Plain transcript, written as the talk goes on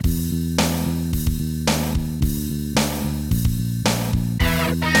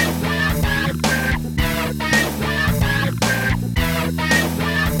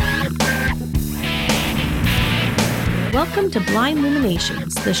to Blind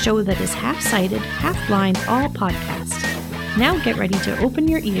Luminations, the show that is half-sighted, half-blind, all podcast. Now get ready to open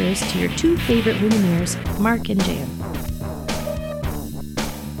your ears to your two favorite Lumineers, Mark and Jan.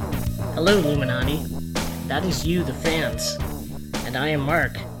 Hello, Illuminati. That is you, the fans. And I am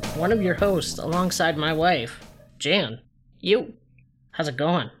Mark, one of your hosts, alongside my wife, Jan. Yo. How's it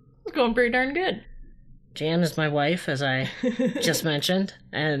going? It's going pretty darn good. Jan is my wife, as I just mentioned,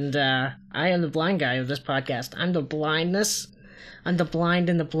 and I am the blind guy of this podcast. I'm the blindness. I'm the blind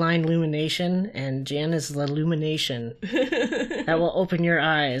in the blind lumination, and Jan is the illumination that will open your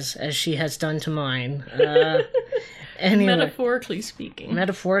eyes, as she has done to mine. Anyway, Metaphorically speaking.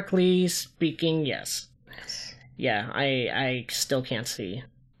 Metaphorically speaking, yes. Yeah, I still can't see.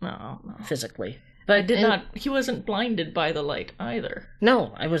 No. Physically. But he wasn't blinded by the light either.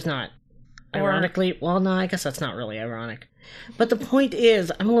 No, I was not. Ironically, well, no, I guess that's not really ironic. But the point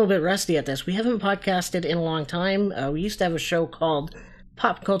is, I'm a little bit rusty at this. We haven't podcasted in a long time. We used to have a show called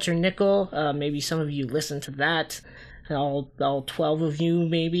Pop Culture Nickel. Maybe some of you listened to that. All 12 of you,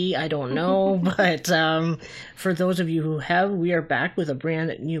 maybe. I don't know. But for those of you who have, we are back with a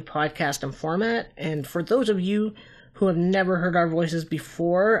brand new podcast and format. And for those of you who have never heard our voices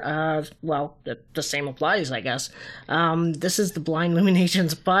before, well, the same applies, I guess. This is the Blind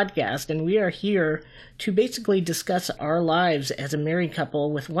Luminations podcast, and we are here to basically discuss our lives as a married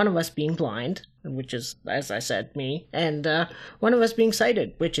couple, with one of us being blind, which is, as I said, me, and one of us being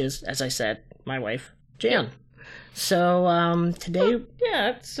sighted, which is, as I said, my wife, Jan. So, today... Well,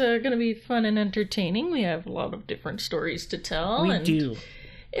 yeah, it's going to be fun and entertaining. We have a lot of different stories to tell. We do.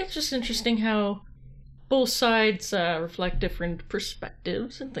 It's just interesting how both sides reflect different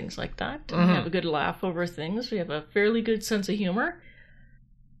perspectives and things like that. And we have a good laugh over things. We have a fairly good sense of humor.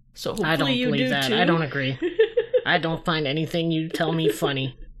 So hopefully I don't believe that. Too. I don't agree. I don't find anything you tell me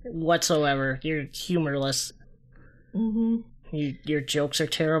funny whatsoever. You're humorless. Mm-hmm. Your jokes are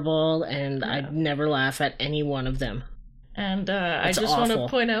terrible, and I never laugh at any one of them. And I just want to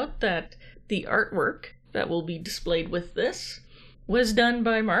point out that the artwork that will be displayed with this was done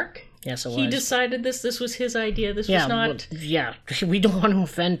by Mark. Yes, it was. He decided this. This was his idea. This was not... we don't want to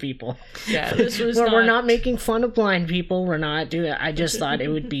offend people. Yeah, this was We're not making fun of blind people. We're not doing it. I just thought it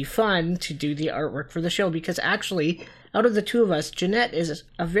would be fun to do the artwork for the show, because actually, out of the two of us, Jeanette is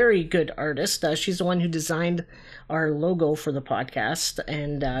a very good artist. She's the one who designed our logo for the podcast,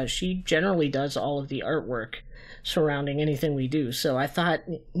 and she generally does all of the artwork surrounding anything we do. So I thought,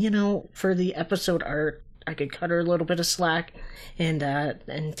 for the episode art, I could cut her a little bit of slack and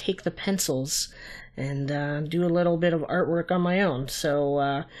take the pencils and do a little bit of artwork on my own.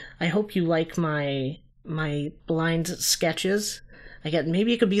 So I hope you like my blind sketches.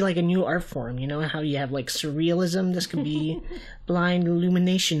 Maybe it could be like a new art form. You know how you have like surrealism? This could be blind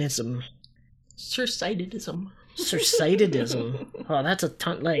illuminationism. Sursightedism. Sursightedism. Oh, that's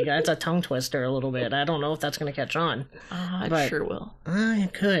a tongue twister a little bit. I don't know if that's going to catch on. It sure will.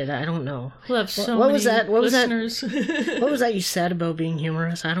 It could. I don't know. We'll have so many listeners. What was that you said about being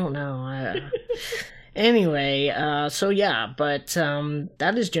humorous? I don't know. Anyway, so yeah, but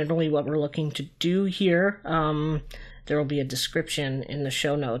that is generally what we're looking to do here. There will be a description in the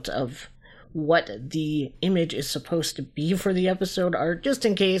show notes of what the image is supposed to be for the episode art, just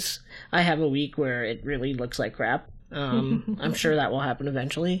in case I have a week where it really looks like crap. I'm sure that will happen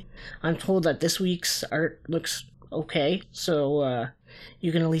eventually. I'm told that this week's art looks okay, so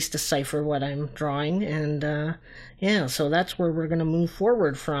you can at least decipher what I'm drawing, and so that's where we're going to move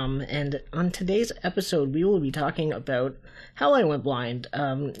forward from. And on today's episode, we will be talking about how I went blind.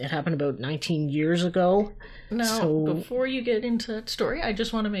 It happened about 19 years ago. Now, before you get into that story, I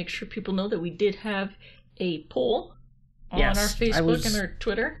just want to make sure people know that we did have a poll on our Facebook and our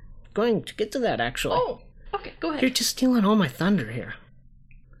Twitter. Going to get to that, actually. Oh, okay, go ahead. You're just stealing all my thunder here.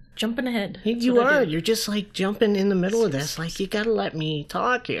 Jumping ahead. You are. You're just like jumping in the middle of this. Like, you gotta let me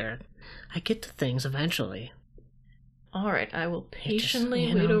talk here. I get to things eventually. All right, I will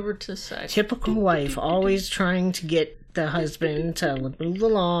patiently wait over to the side. Typical wife, always trying to get the husband to move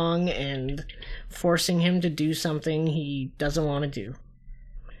along and forcing him to do something he doesn't want to do.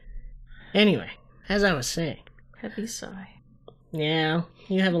 Anyway, as I was saying. Heavy sigh. Yeah,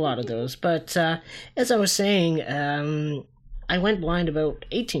 you have a lot of those. But as I was saying, I went blind about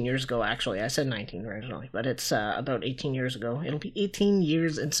 18 years ago, actually. I said 19 originally, but it's about 18 years ago. It'll be 18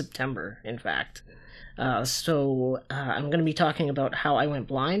 years in September, in fact. So I'm going to be talking about how I went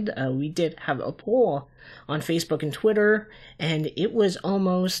blind. We did have a poll on Facebook and Twitter, and it was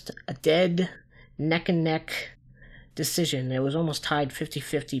almost a dead neck and neck decision. It was almost tied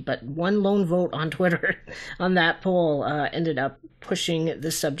 50-50, but one lone vote on Twitter on that poll ended up pushing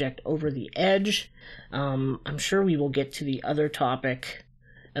this subject over the edge. I'm sure we will get to the other topic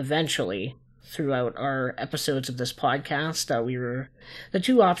eventually throughout our episodes of this podcast. The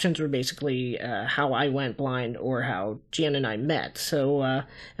two options were basically how I went blind or how Jan and I met. So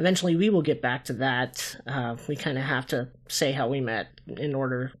eventually we will get back to that. We kind of have to say how we met in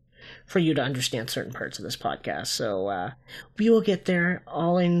order for you to understand certain parts of this podcast. So we will get there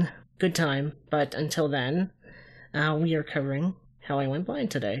all in good time. But until then, we are covering how I went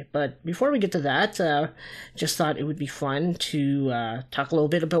blind today. But before we get to that, just thought it would be fun to talk a little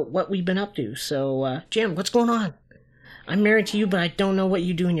bit about what we've been up to. So, Jan, what's going on? I'm married to you, but I don't know what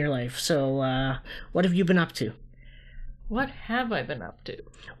you do in your life. So, what have you been up to? What have I been up to?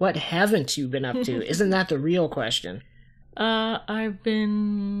 What haven't you been up to? Isn't that the real question? I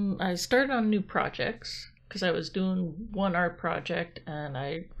started on new projects because I was doing one art project and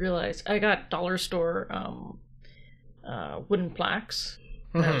I realized I got dollar store wooden plaques.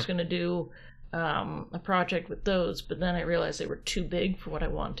 And I was going to do a project with those, but then I realized they were too big for what I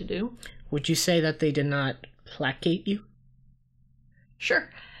wanted to do. Would you say that they did not placate you? Sure.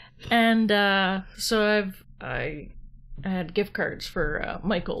 And so I had gift cards for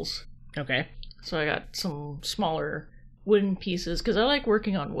Michael's. Okay. So I got some smaller wooden pieces because I like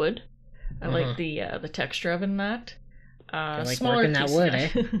working on wood. I like the texture of it and that. I like smaller working that pieces. wood, eh?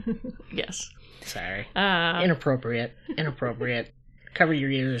 Yes. Sorry. Inappropriate. Cover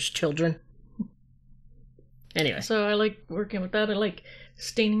your ears, children. Anyway. So I like working with that. I like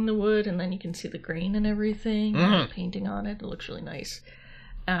staining the wood, and then you can see the grain and everything. Painting on it. It looks really nice.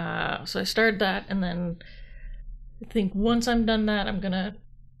 So I started that, and then I think once I'm done that, I'm going to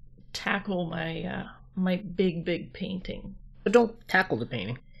tackle my my big painting. But don't tackle the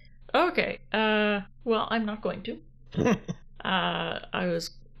painting. Okay. Well, I'm not going to.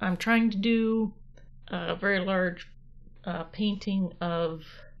 I'm trying to do a very large painting of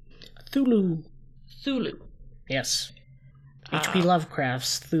Cthulhu. Yes. H.P.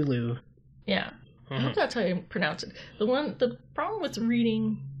 Lovecraft's Cthulhu. Yeah. I hope that's how you pronounce it. The problem with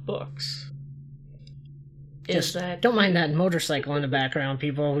reading books is that... Don't mind that motorcycle in the background,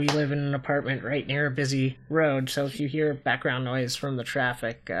 people. We live in an apartment right near a busy road, so if you hear background noise from the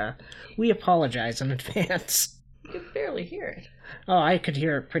traffic, we apologize in advance. You could barely hear it. Oh, I could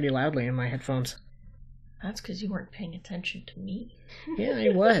hear it pretty loudly in my headphones. That's because you weren't paying attention to me. Yeah, I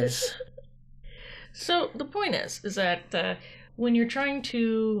was. So the point is that when you're trying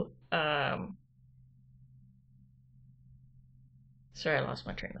to... Sorry, I lost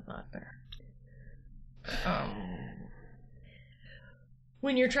my train of thought there.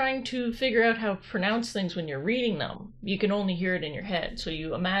 When you're trying to figure out how to pronounce things when you're reading them, you can only hear it in your head, so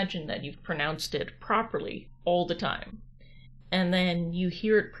you imagine that you've pronounced it properly all the time. And then you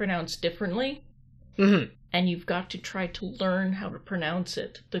hear it pronounced differently, and you've got to try to learn how to pronounce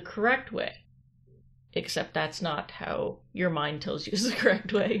it the correct way. Except that's not how your mind tells you is the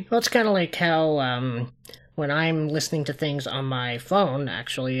correct way. Well, it's kind of like how when I'm listening to things on my phone,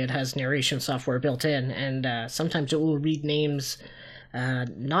 actually, it has narration software built in, and sometimes it will read names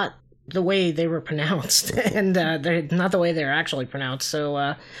not the way they were pronounced, and they're not the way they're actually pronounced. So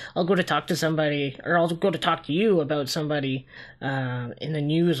I'll go to talk to somebody, or I'll go to talk to you about somebody in the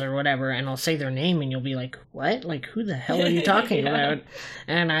news or whatever, and I'll say their name, and you'll be like, what? Like, who the hell are you talking about?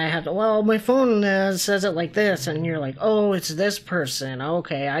 And I have to, well, my phone says it like this, and you're like, oh, it's this person.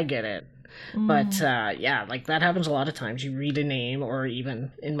 Okay, I get it. But, yeah, like, that happens a lot of times. You read a name, or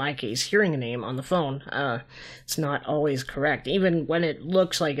even, in my case, hearing a name on the phone. It's not always correct. Even when it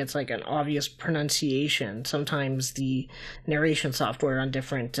looks like it's, like, an obvious pronunciation, sometimes the narration software on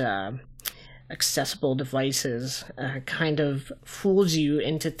different accessible devices kind of fools you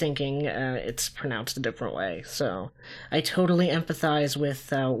into thinking it's pronounced a different way. So I totally empathize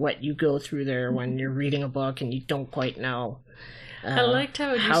with what you go through there when you're reading a book and you don't quite know. I liked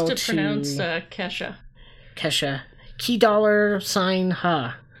how it used to pronounce Kesha. Kesha. $!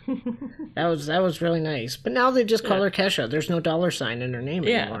 Ha. That was really nice. But now they just call her Kesha. There's no $sign in her name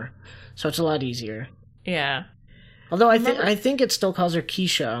anymore. So it's a lot easier. Yeah. Although I think it still calls her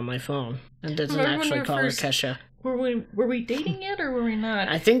Keisha on my phone. It doesn't actually call her Kesha. Were we dating yet or were we not?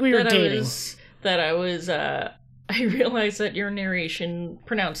 I think we were dating. I realized that your narration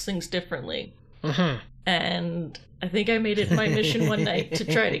pronounced things differently. And I think I made it my mission one night to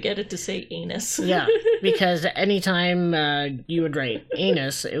try to get it to say anus. Yeah, because anytime you would write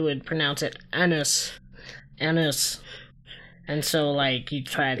anus, it would pronounce it anus. Anus. And so, like, you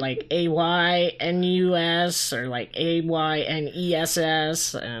tried, like, AYNUS or, like,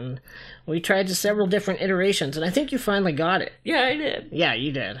 AYNESS, and we tried several different iterations, and I think you finally got it. Yeah, I did. Yeah,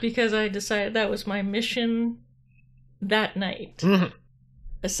 you did. Because I decided that was my mission that night. Mm-hmm.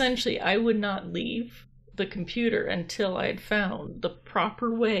 Essentially, I would not leave the computer until I'd found the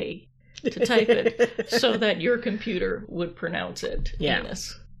proper way to type it so that your computer would pronounce it. Yeah.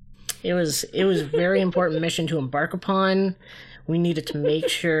 Anus. It was a very important mission to embark upon. We needed to make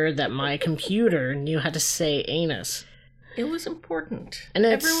sure that my computer knew how to say anus. It was important. And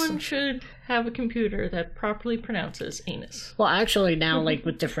everyone should have a computer that properly pronounces anus. Well, actually, now, like,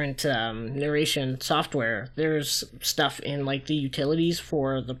 with different narration software, there's stuff in, like, the utilities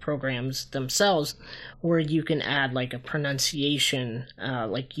for the programs themselves where you can add, like, a pronunciation.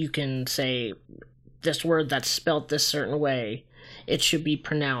 Like, you can say, this word that's spelt this certain way, it should be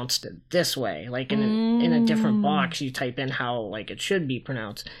pronounced this way. Like, in a different box, you type in how, like, it should be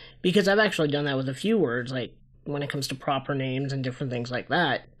pronounced. Because I've actually done that with a few words, like, when it comes to proper names and different things like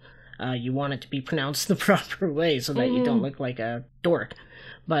that, you want it to be pronounced the proper way so that you don't look like a dork.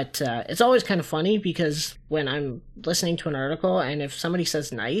 But it's always kind of funny because when I'm listening to an article and if somebody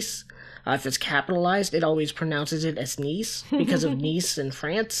says nice, if it's capitalized, it always pronounces it as Nice because of Nice in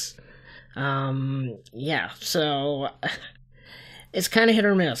France. Yeah, so it's kind of hit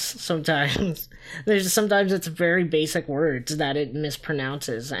or miss sometimes. Sometimes it's very basic words that it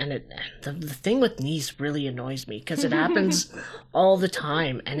mispronounces, and the thing with Nice really annoys me because it happens all the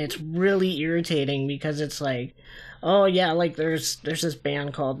time, and it's really irritating because it's like, oh yeah, like there's this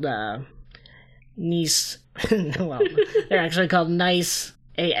band called Nice. Well, they're actually called Nice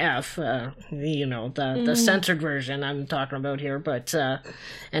AF, you know, the censored version I'm talking about here, but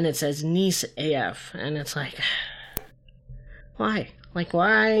and it says Nice AF, and it's like, why? Like,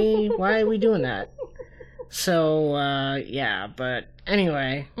 why are we doing that? So, yeah, but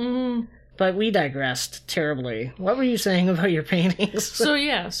anyway, but we digressed terribly. What were you saying about your paintings? So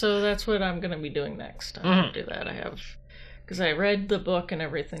that's what I'm going to be doing next. I'm going to do that. Because I read the book and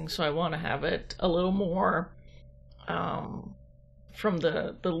everything, so I want to have it a little more, from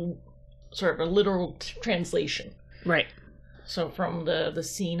the sort of a literal translation. Right. So from the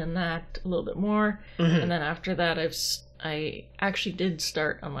scene and that a little bit more, and then after that I actually did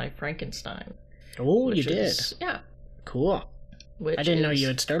start on my Frankenstein. Oh, you did? Yeah. Cool. I didn't know you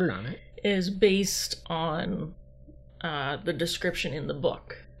had started on it. Is based on the description in the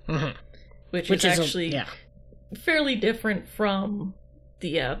book, which is actually fairly different from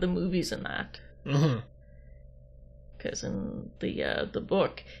the movies in that. Because in the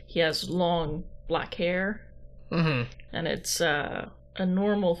book, he has long black hair, and it's a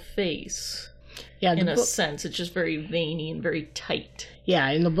normal face. Yeah, in a sense, it's just very veiny and very tight. Yeah,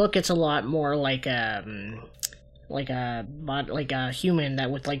 in the book, it's a lot more like a human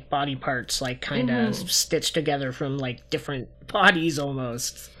that with like body parts like kind of stitched together from like different bodies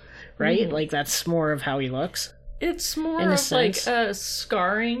almost, right? Like that's more of how he looks. It's more of like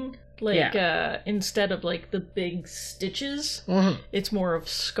scarring, like instead of like the big stitches, it's more of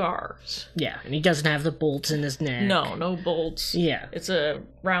scars. Yeah, and he doesn't have the bolts in his neck. No bolts. Yeah, it's a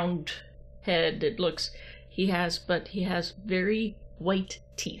round head. He has very white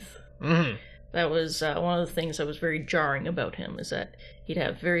teeth. That was one of the things that was very jarring about him, is that he'd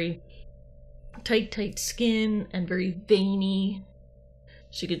have very tight skin and very veiny,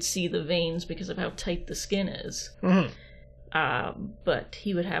 so you could see the veins because of how tight the skin is. But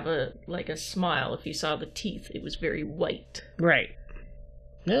he would have a smile. If you saw the teeth, it was very white. Right.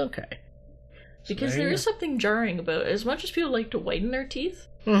 Okay. Because there is something jarring about it. As much as people like to whiten their teeth,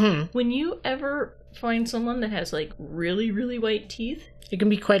 when you ever find someone that has like really, really white teeth, it can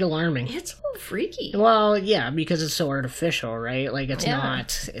be quite alarming. It's a little freaky. Well, yeah, because it's so artificial, right? Like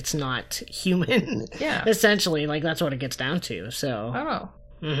it's not human. Yeah. Essentially, like that's what it gets down to. So I don't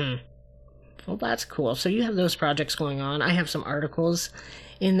know. Well, that's cool. So you have those projects going on. I have some articles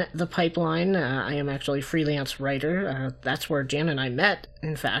in the pipeline. I am actually a freelance writer. That's where Jan and I met,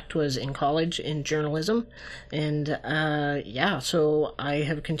 in fact, was in college in journalism. And so I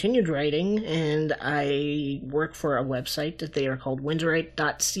have continued writing, and I work for a website that they are called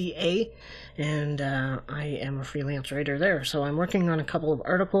windsorite.ca, and I am a freelance writer there. So I'm working on a couple of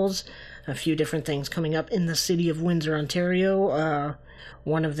articles, a few different things coming up in the city of Windsor, Ontario.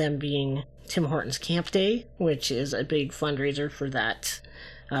 One of them being Tim Hortons Camp Day, which is a big fundraiser for that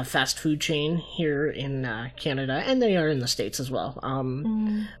fast food chain here in Canada, and they are in the States as well.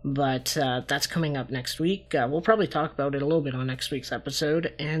 But that's coming up next week. We'll probably talk about it a little bit on next week's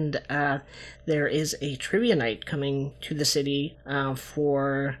episode. And there is a trivia night coming to the city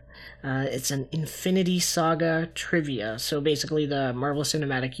for... it's an Infinity Saga trivia. So basically the Marvel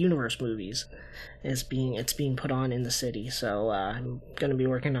Cinematic Universe movies it's being put on in the city. So I'm going to be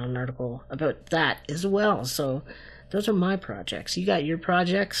working on an article about that as well. So those are my projects. You got your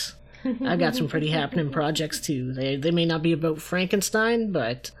projects? I got some pretty happening projects too. They may not be about Frankenstein,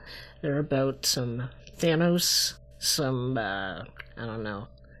 but they're about some Thanos, some I don't know,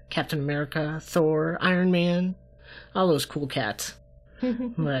 Captain America, Thor, Iron Man, all those cool cats.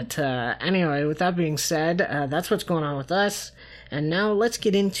 But anyway, with that being said, that's what's going on with us. And now let's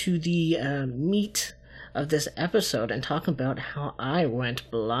get into the meat of this episode and talk about how I went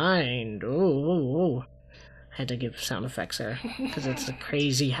blind. Oh. I had to give sound effects there because it's a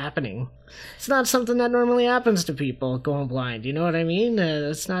crazy happening. It's not something that normally happens to people going blind. You know what I mean?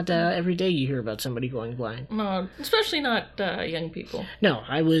 It's not every day you hear about somebody going blind. No, especially not young people. No,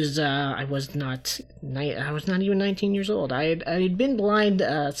 I was not even 19 years old. I had been blind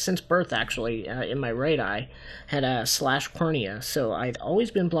since birth, actually, in my right eye. Had a slash cornea, so I'd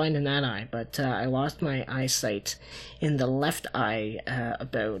always been blind in that eye. But I lost my eyesight in the left eye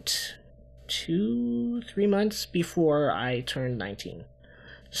about 2-3 months before I turned 19.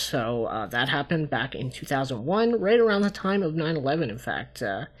 So that happened back in 2001, right around the time of 9/11, in fact.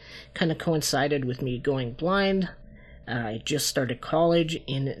 Kind of coincided with me going blind. I just started college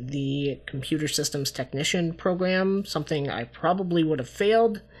in the computer systems technician program, something I probably would have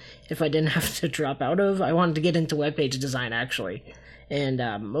failed if I didn't have to drop out of. I wanted to get into web page design, actually. And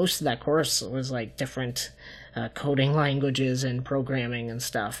most of that course was like different coding languages and programming and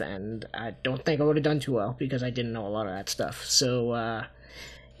stuff, and I don't think I would have done too well because I didn't know a lot of that stuff. So,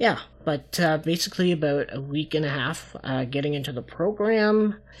 yeah, but basically about a week and a half getting into the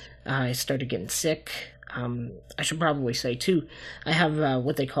program, I started getting sick. I should probably say, too, I have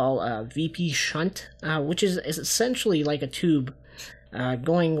what they call a VP shunt, which is essentially like a tube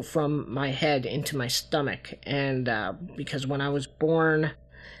going from my head into my stomach. And because when I was born,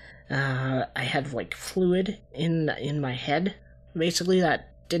 I had like fluid in my head, basically,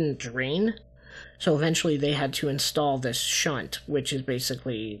 that didn't drain. So eventually they had to install this shunt, which is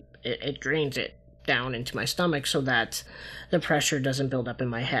basically, it drains it down into my stomach so that the pressure doesn't build up in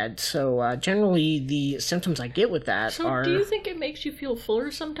my head. So generally the symptoms I get with that are... So do you think it makes you feel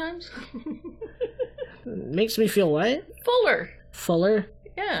fuller sometimes? Makes me feel what? Fuller?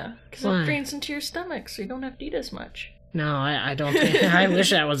 Yeah, because it drains into your stomach so you don't have to eat as much. No, I don't think... I wish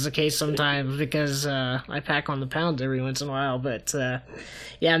that was the case sometimes because I pack on the pounds every once in a while, but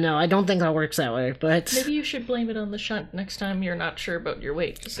yeah, no, I don't think that works that way, but... Maybe you should blame it on the shunt next time you're not sure about your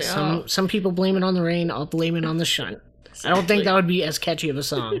weight. Just say, some people blame it on the rain, I'll blame it on the shunt. Exactly. I don't think that would be as catchy of a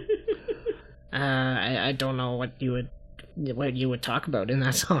song. I don't know what you would talk about in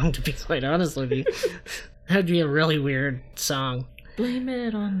that song, to be quite honest with you. That'd be a really weird song. Blame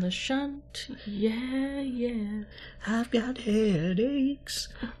it on the shunt, yeah. I've got headaches,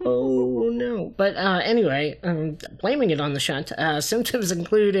 oh no. But anyway, blaming it on the shunt, symptoms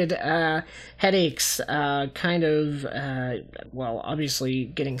included headaches, obviously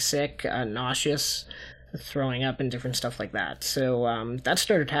getting sick, nauseous, throwing up, and different stuff like that. So that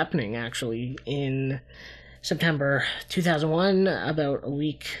started happening, actually, in September 2001, about a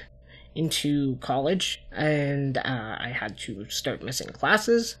week into college, and I had to start missing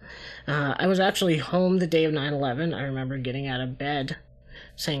classes. I was actually home the day of 9/11. I remember getting out of bed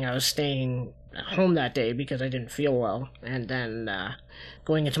saying I was staying home that day because I didn't feel well, and then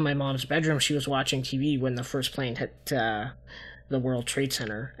going into my mom's bedroom. She was watching TV when the first plane hit the World Trade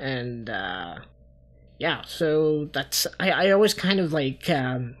Center, and yeah, so that's... I always kind of like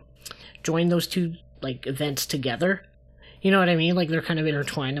join those two like events together. You know what I mean? Like, they're kind of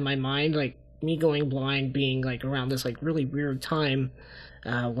intertwined in my mind. Like, me going blind being, like, around this, like, really weird time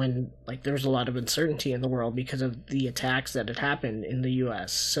when, like, there was a lot of uncertainty in the world because of the attacks that had happened in the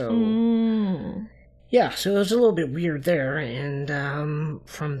U.S. So, yeah, so it was a little bit weird there. And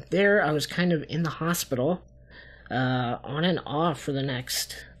from there, I was kind of in the hospital on and off for the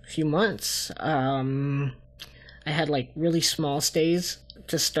next few months. I had, like, really small stays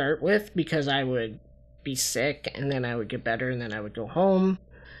to start with because I would be sick, and then I would get better, and then I would go home,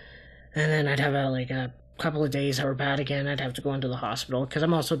 and then I'd have a couple of days that were bad again. I'd have to go into the hospital because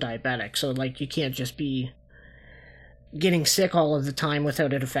I'm also diabetic, so like you can't just be getting sick all of the time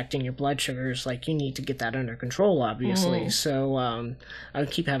without it affecting your blood sugars. Like, you need to get that under control, obviously. So I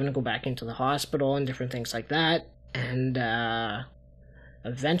would keep having to go back into the hospital and different things like that. And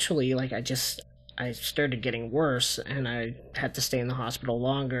eventually, like, I started getting worse, and I had to stay in the hospital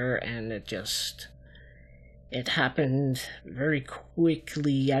longer, and it happened very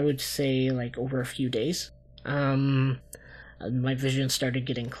quickly, I would say, like, over a few days. My vision started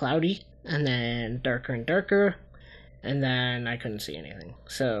getting cloudy, and then darker and darker, and then I couldn't see anything.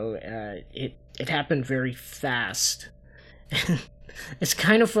 So, it happened very fast. It's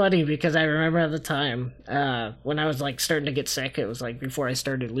kind of funny because I remember at the time, when I was like starting to get sick, it was like before I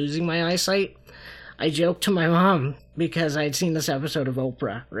started losing my eyesight, I joked to my mom because I'd seen this episode of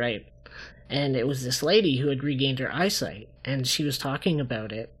Oprah, right? And it was this lady who had regained her eyesight, and she was talking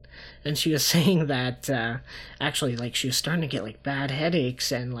about it. And she was saying that, actually, like, she was starting to get, like, bad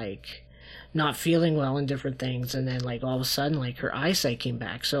headaches and, like, not feeling well and different things. And then, like, all of a sudden, like, her eyesight came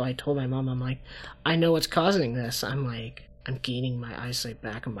back. So I told my mom, I'm like, I know what's causing this. I'm gaining my eyesight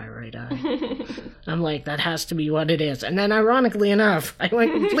back in my right eye. I'm like, that has to be what it is. And then, ironically enough, I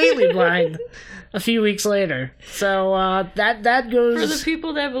went completely blind a few weeks later. So, that goes... For the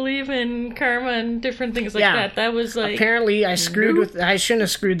people that believe in karma and different things like that, that was like... Apparently, I shouldn't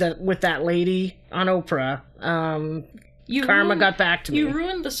have screwed with that lady on Oprah. Karma got back to me. You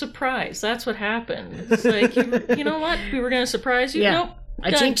ruined the surprise. That's what happened. It's like, you know what? We were going to surprise you? Yeah. Nope.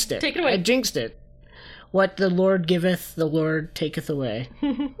 I jinxed it. Take it away. I jinxed it. What the Lord giveth, the Lord taketh away.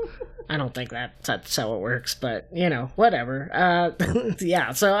 I don't think that's how it works, but, you know, whatever.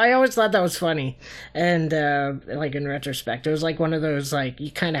 Yeah, so I always thought that was funny. And, like, in retrospect, it was like one of those, like,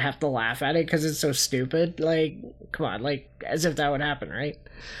 you kind of have to laugh at it because it's so stupid. Like, come on, like, as if that would happen, right?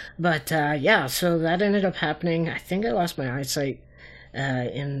 But, yeah, so that ended up happening. I think I lost my eyesight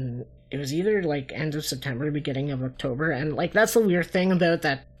it was either, like, end of September, beginning of October. And, like, that's the weird thing about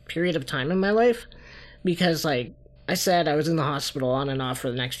that period of time in my life. Because, like I said, I was in the hospital on and off for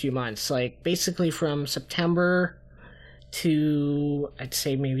the next few months. Like, basically from September to, I'd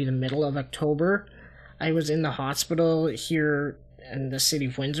say, maybe the middle of October, I was in the hospital here in the city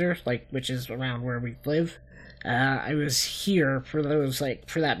of Windsor, like, which is around where we live. I was here for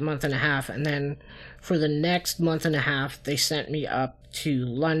that month and a half, and then for the next month and a half, they sent me up to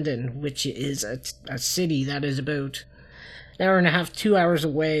London, which is a city that is about an hour and a half, 2 hours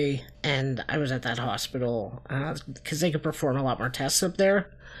away, and I was at that hospital because they could perform a lot more tests up there.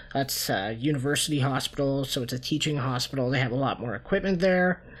 That's a university hospital, so it's a teaching hospital. They have a lot more equipment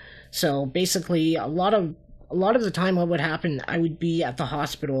there. So basically, a lot of the time what would happen, I would be at the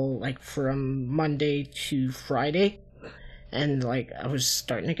hospital, like, from Monday to Friday, and, like, I was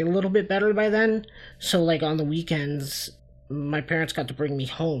starting to get a little bit better by then. So, like, on the weekends, my parents got to bring me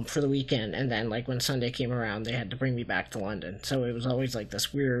home for the weekend, and then, like, when Sunday came around, they had to bring me back to London. So it was always, like,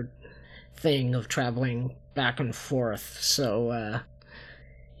 this weird thing of traveling back and forth. So,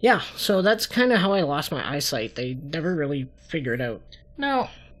 yeah, so that's kind of how I lost my eyesight. They never really figured out. Now,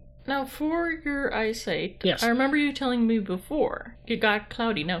 for your eyesight, yes. I remember you telling me before, it got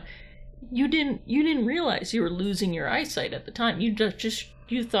cloudy. Now, you didn't realize you were losing your eyesight at the time. You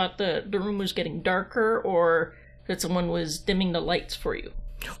you thought the room was getting darker, or that someone was dimming the lights for you.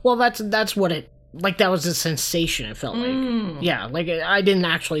 Well, that's what it, like, that was the sensation it felt like. Yeah, like, I didn't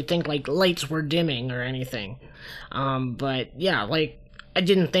actually think, like, lights were dimming or anything. But, yeah, like, I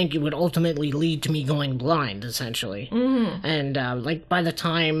didn't think it would ultimately lead to me going blind, essentially. And, like, by the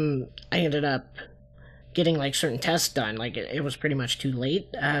time I ended up getting, like, certain tests done, like, it was pretty much too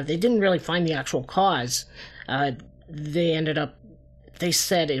late. They didn't really find the actual cause. They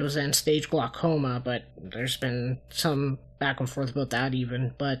said it was end-stage glaucoma, but there's been some back and forth about that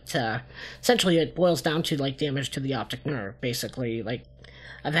even. But essentially it boils down to, like, damage to the optic nerve, basically. Like,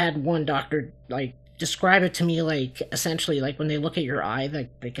 I've had one doctor, like, describe it to me, like, essentially, like, when they look at your eye,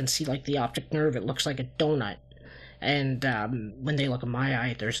 like, they can see, like, the optic nerve, it looks like a donut. And when they look at my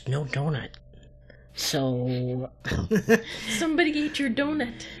eye, there's no donut. So... Somebody eat your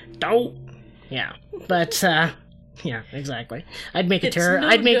donut. Don't! Yeah. But, yeah, exactly. I'd make a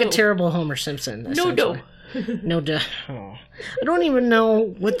terrible Homer Simpson. No dough. No dough. Oh. I don't even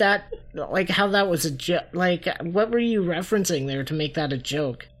know what that, like, how that was a joke. Like, what were you referencing there to make that a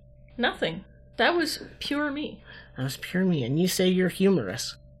joke? Nothing. That was pure me. That was pure me, and you say you're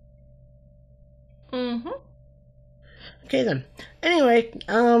humorous. Mm-hmm. Okay, then. Anyway,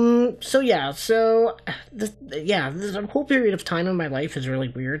 the whole period of time in my life is really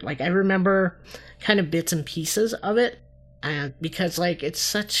weird. Like, I remember kind of bits and pieces of it, because, like,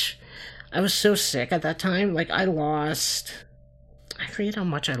 I was so sick at that time. Like, I forget how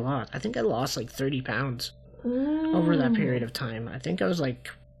much I lost. I think I lost, like, 30 pounds over that period of time. I think I was, like,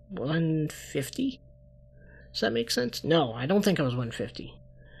 150? Does that make sense? No, I don't think I was 150.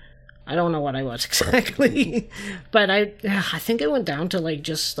 I don't know what I was exactly, but I think I went down to like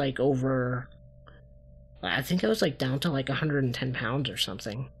just like over. I think I was like down to like 110 pounds or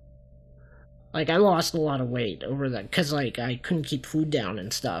something. Like I lost a lot of weight over that because like I couldn't keep food down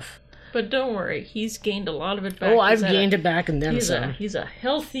and stuff. But don't worry, he's gained a lot of it back. Oh, I've gained it back and then some. He's a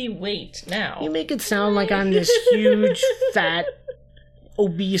healthy weight now. You make it sound like I'm this huge, fat,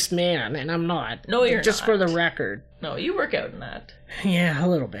 obese man, and I'm not. No, you're just not. for the record. No, you work out in that. Yeah, a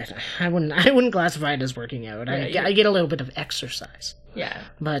little bit. I wouldn't classify it as working out. Yeah, I get a little bit of exercise. Yeah.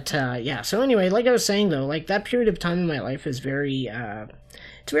 But yeah. So anyway, like I was saying though, like that period of time in my life is very.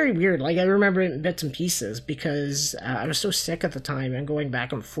 It's very weird. Like, I remember it in bits and pieces because I was so sick at the time and going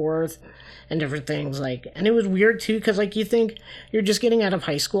back and forth and different things. Like, and it was weird, too, because, like, you think you're just getting out of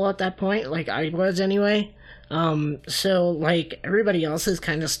high school at that point. Like, I was anyway. So, like, everybody else is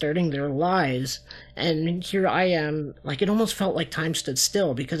kind of starting their lives. And here I am. Like, it almost felt like time stood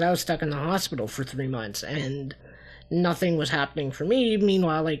still because I was stuck in the hospital for 3 months and nothing was happening for me.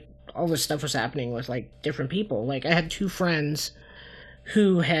 Meanwhile, like, all this stuff was happening with, like, different people. Like, I had 2 friends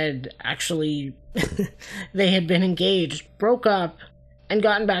who had actually, they had been engaged, broke up, and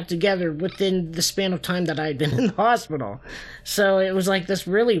gotten back together within the span of time that I had been in the hospital. So it was like this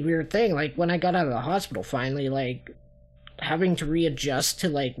really weird thing. Like, when I got out of the hospital finally, like, having to readjust to,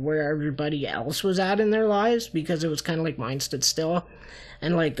 like, where everybody else was at in their lives, because it was kind of like mine stood still.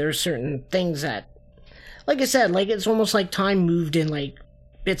 And, like, there's certain things that, like I said, like, it's almost like time moved in, like,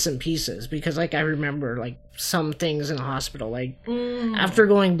 bits and pieces, because, like, I remember, like, some things in the hospital, like, after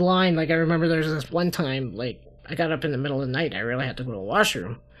going blind, like, I remember there was this one time, like, I got up in the middle of the night, I really had to go to the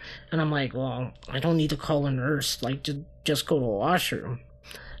washroom, and I'm like, well, I don't need to call a nurse, like, to just go to the washroom,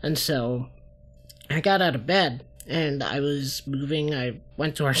 and so, I got out of bed, and I was moving, I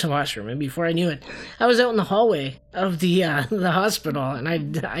went to our washroom, and before I knew it, I was out in the hallway of the hospital, and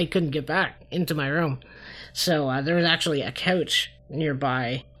I couldn't get back into my room, so, there was actually a couch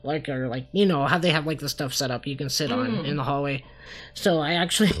nearby, like, or like, you know how they have like the stuff set up you can sit on in the hallway. So I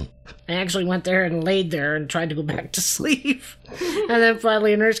actually went there and laid there and tried to go back to sleep. And then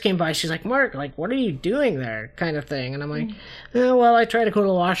finally a nurse came by. She's like, Mark, like, what are you doing there, kind of thing. And I'm like, oh, well, I tried to go to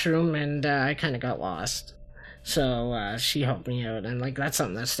the washroom and I kind of got lost. So she helped me out, and like that's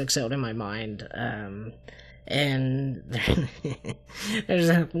something that sticks out in my mind. And there's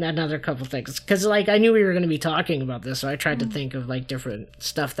another couple things, because like I knew we were going to be talking about this, so I tried to think of like different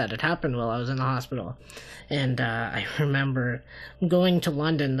stuff that had happened while I was in the hospital. And I remember going to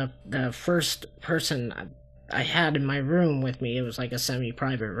London, the first person I had in my room with me, it was like a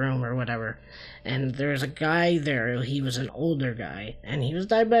semi-private room or whatever, and there's a guy there. He was an older guy, and he was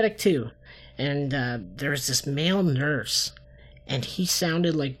diabetic too, and there was this male nurse, and he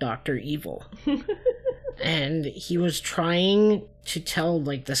sounded like Dr. Evil. And he was trying to tell,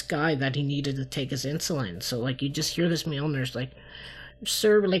 like, this guy that he needed to take his insulin. So, like, you just hear this male nurse, like,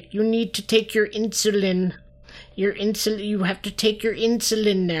 sir, like, you need to take your insulin. You have to take your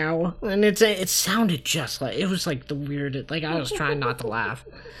insulin now. And it sounded just like, it was, like, the weirdest, like, I was trying not to laugh.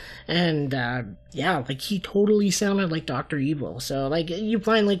 And, yeah, like, he totally sounded like Dr. Evil. So, like, you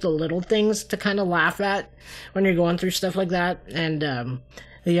find, like, the little things to kind of laugh at when you're going through stuff like that. And,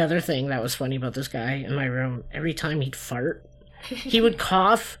 the other thing that was funny about this guy in my room, every time he'd fart, he would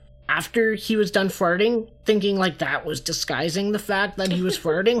cough after he was done farting, thinking like that was disguising the fact that he was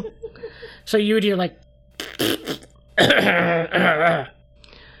farting. So you would hear like,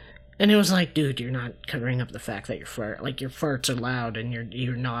 and it was like, dude, you're not covering up the fact that your farts are loud, and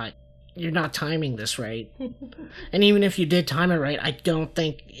you're not timing this right. And even if you did time it right, I don't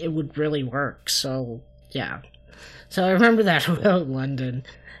think it would really work. So yeah. So I remember that about London,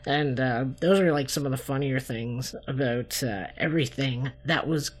 and those are like some of the funnier things about everything that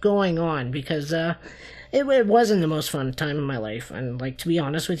was going on, because it wasn't the most fun time in my life. And like, to be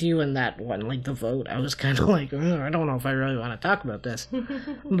honest with you, in that one, like the vote, I was kind of like, I don't know if I really want to talk about this.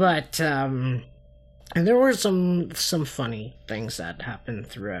 But and there were some funny things that happened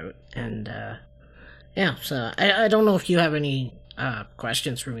throughout, and yeah. So I don't know if you have any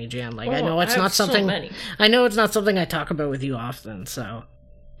questions for me, Jan. Like, I know it's not something. I know it's not something I talk about with you often. So,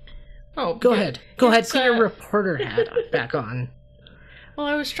 go ahead. Go ahead. Put your reporter hat back on. Well,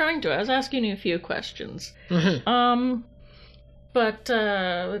 I was asking you a few questions. But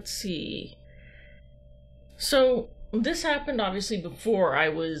let's see. So this happened obviously before I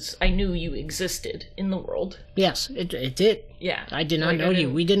knew you existed in the world. Yes, it did. Yeah, I did not know you.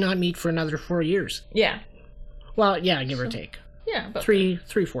 We did not meet for another 4 years. Yeah. Well, yeah, give or take. Yeah, about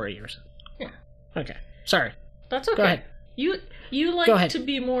 3-4 years. Yeah. Okay. Sorry. That's okay. Go ahead. You like to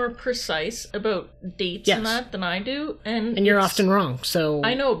be more precise about dates and that than I do, and you're often wrong. So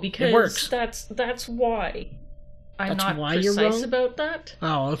I know, because it works. That's why I'm not precise about that.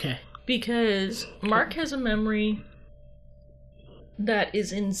 Oh, okay. Because Mark has a memory that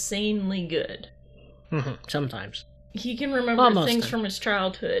is insanely good. Sometimes he can remember things from his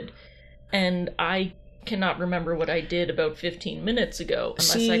childhood, and I cannot remember what I did about 15 minutes ago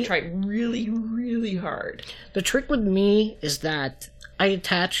unless I try really, really hard. The trick with me is that I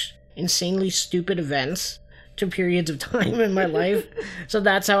attach insanely stupid events to periods of time in my life, so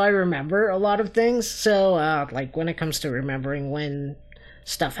that's how I remember a lot of things. So, like, when it comes to remembering when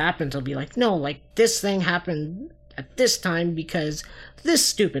stuff happens, I'll be like, no, like, this thing happened at this time because this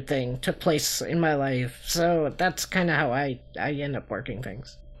stupid thing took place in my life. So that's kind of how I end up working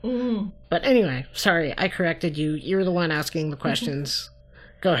things. But anyway, sorry, I corrected you. You're the one asking the questions.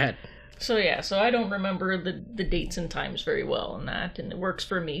 Go ahead. So I don't remember the dates and times very well in that, and it works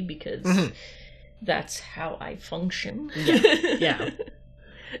for me because that's how I function. Yeah.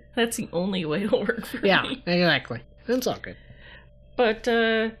 That's the only way it'll work for me. Yeah, exactly. It's all good. But,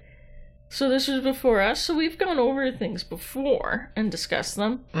 so this was before us, so we've gone over things before and discussed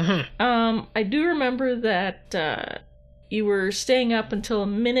them. I do remember that, you were staying up until a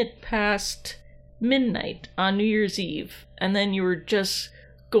minute past midnight on New Year's Eve, and then you were just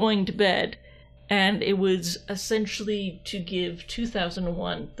going to bed, and it was essentially to give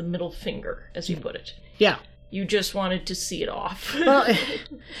 2001 the middle finger, as you put it. Yeah. You just wanted to see it off. Well,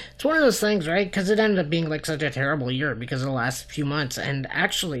 it's one of those things, right? Because it ended up being like such a terrible year because of the last few months. And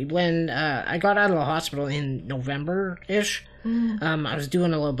actually, when I got out of the hospital in November-ish, I was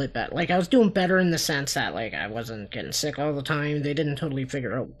doing a little bit better. Like, I was doing better in the sense that, like, I wasn't getting sick all the time. They didn't totally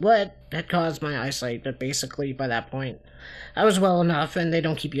figure out what had caused my eyesight, but basically, by that point, I was well enough, and they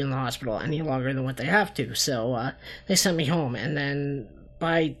don't keep you in the hospital any longer than what they have to. So, they sent me home, and then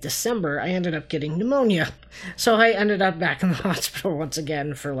by December, I ended up getting pneumonia. So I ended up back in the hospital once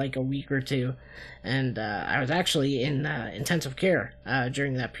again for like a week or two. And I was actually in intensive care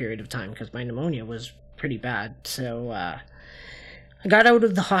during that period of time because my pneumonia was pretty bad. So I got out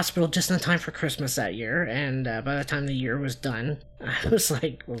of the hospital just in time for Christmas that year. And by the time the year was done, I was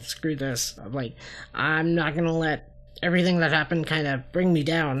like, well, screw this. I'm like, I'm not going to let everything that happened kind of bring me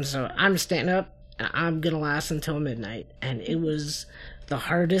down. So I'm standing up. I'm going to last until midnight. And it was the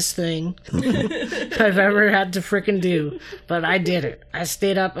hardest thing I've ever had to frickin' do, but I did it. I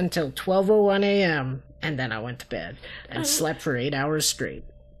stayed up until 12:01 a.m. and then I went to bed and slept for 8 hours straight.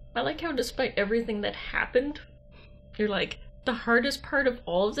 I like how despite everything that happened, you're like, the hardest part of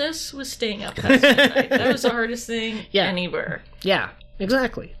all of this was staying up past midnight. That was the hardest thing anywhere. Yeah.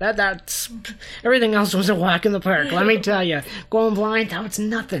 Exactly. That's everything else was a walk in the park. Let me tell you, going blind, that was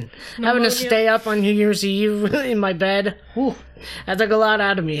nothing. Pneumonia. Having to stay up on New Year's Eve in my bed, whew, that took a lot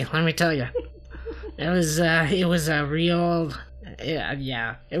out of me. Let me tell you, it was a real,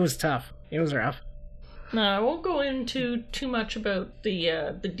 it was tough. It was rough. Now, I won't go into too much about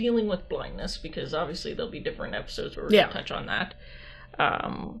the dealing with blindness because obviously there'll be different episodes where we're going to touch on that,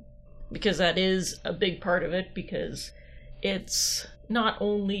 because that is a big part of it. Because it's not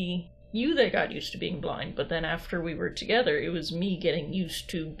only you that got used to being blind, but then after we were together, it was me getting used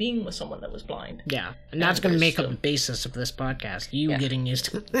to being with someone that was blind. Yeah, and that's going to make up the basis of this podcast, you getting used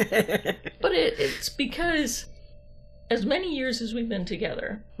to it. But it's because as many years as we've been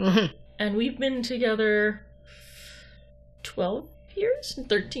together, and we've been together 12 years?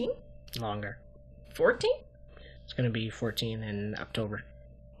 13? Longer. 14? It's going to be 14 in October.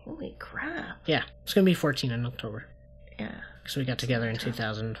 Holy crap. Yeah, it's going to be 14 in October. Yeah. Because we got together in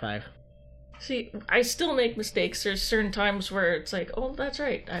 2005. See, I still make mistakes. There's certain times where it's like, oh, that's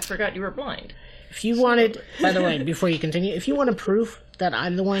right, I forgot you were blind. If you wanted, by the way, before you continue, if you wanted proof that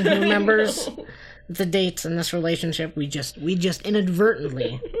I'm the one who remembers the dates in this relationship, we just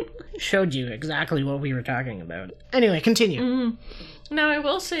inadvertently showed you exactly what we were talking about. Anyway, continue. Now, I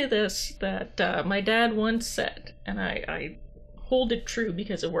will say this, that my dad once said, and I hold it true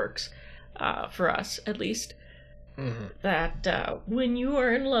because it works, for us at least, that when you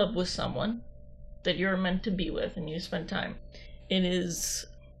are in love with someone that you're meant to be with and you spend time, it is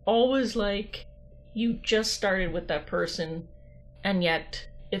always like you just started with that person and yet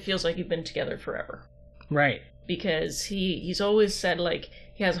it feels like you've been together forever. Right. Because he's always said, like,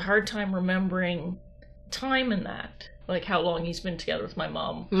 he has a hard time remembering time in that, like how long he's been together with my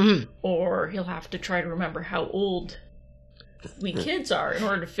mom, or he'll have to try to remember how old we kids are in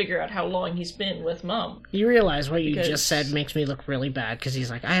order to figure out how long he's been with mom. You realize what you just said makes me look really bad because he's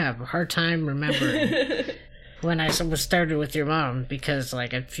like, I have a hard time remembering. when I was started with your mom, because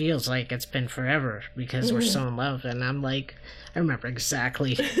like it feels like it's been forever because we're so in love, and I'm like, I remember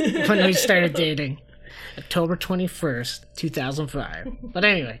exactly when we started dating, October 21st, 2005. But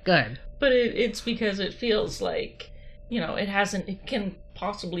anyway, go ahead. But it's because it feels like, it can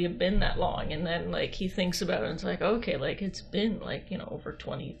possibly have been that long, and then like he thinks about it and it's like, okay, like it's been like, over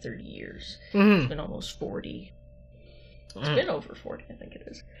 20, 30 years. It's been almost 40. It's been over 40, I think it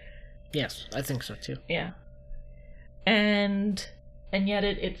is. Yes, I think so too. Yeah. And yet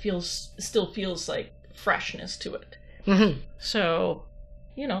it still feels like freshness to it. So,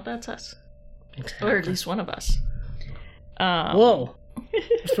 that's us. Exactly. Or at least one of us. Whoa.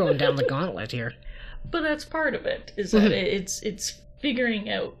 Throwing down the gauntlet here. But that's part of it, is that it's figuring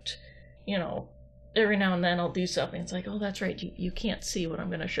out, every now and then I'll do something. It's like, oh, that's right, you can't see what I'm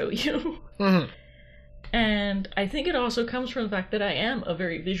going to show you. And I think it also comes from the fact that I am a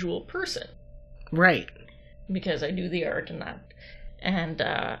very visual person. Right. Because I do the art and that. And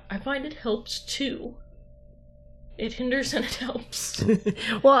I find it helps too. It hinders and it helps.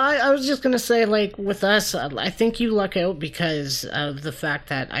 Well, I was just going to say, like, with us, I think you luck out because of the fact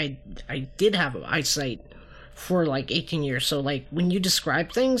that I did have eyesight for, like, 18 years. So, like, when you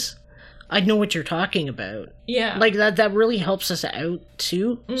describe things, I know what you're talking about. Yeah. Like, that really helps us out,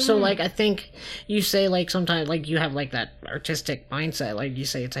 too. So, like, I think you say, like, sometimes, like, you have, like, that artistic mindset. Like, you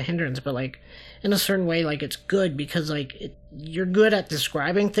say it's a hindrance, but, like, in a certain way, like, it's good because, like, you're good at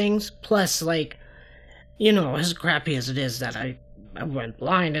describing things. Plus, like, as crappy as it is that I went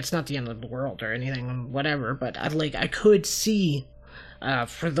blind, it's not the end of the world or anything, whatever, but I could see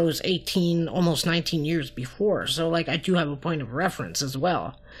for those 18, almost 19 years before, so, like, I do have a point of reference as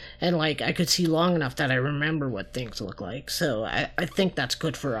well, and, like, I could see long enough that I remember what things look like, so I think that's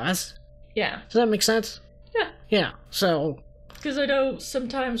good for us. Yeah. Does that make sense? Yeah. Yeah, so... Because I know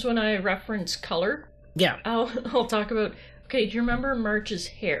sometimes when I reference color, yeah, I'll talk about, okay, do you remember March's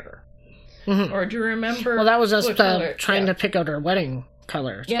hair? Or do you remember... Well, that was us trying to pick out our wedding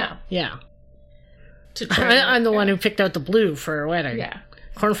colors. Yeah. Yeah. I'm the one who picked out the blue for our wedding. Yeah.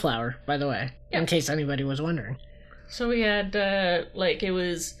 Cornflower, by the way, in case anybody was wondering. So we had, it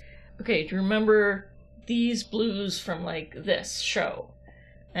was... Okay, do you remember these blues from, like, this show?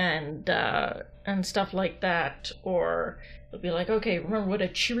 And stuff like that. Or it'll be like, okay, remember what a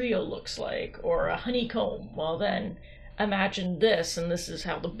Cheerio looks like? Or a honeycomb. Well, then... imagine this, and this is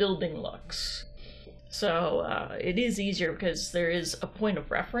how the building looks. So it is easier because there is a point of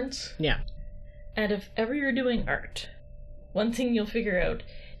reference. Yeah. And if ever you're doing art, one thing you'll figure out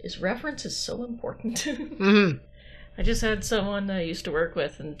is reference is so important. I just had someone I used to work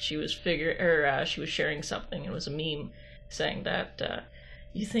with, and she was she was sharing something. It was a meme saying that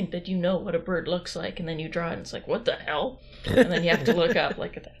you think that you know what a bird looks like, and then you draw it, and it's like, what the hell? And then you have to look up,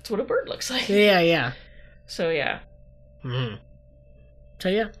 like, that's what a bird looks like. Yeah. So yeah. So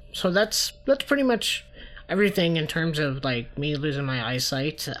yeah, so that's pretty much everything in terms of, like, me losing my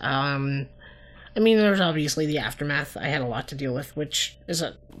eyesight. I mean, there's obviously the aftermath. I had a lot to deal with, which is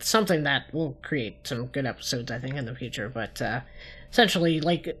something that will create some good episodes, I think, in the future. But essentially,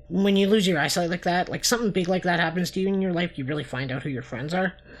 like, when you lose your eyesight like that, like, something big like that happens to you in your life, you really find out who your friends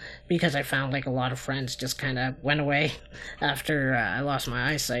are. Because I found, like, a lot of friends just kind of went away after I lost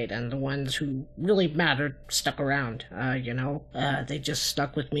my eyesight, and the ones who really mattered stuck around, they just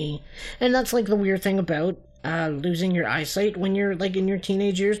stuck with me. And that's, like, the weird thing about losing your eyesight when you're, like, in your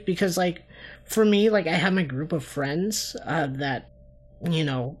teenage years, because, like, for me, like, I had my group of friends that,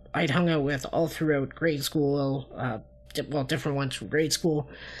 I'd hung out with all throughout grade school, different ones from grade school,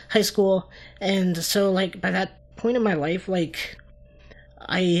 high school, and so, like, by that point in my life, like,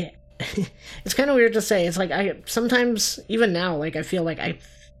 it's kind of weird to say, it's like, I sometimes, even now, like, I feel like I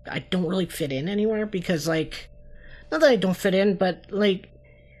don't really fit in anywhere, because, like, not that I don't fit in, but, like,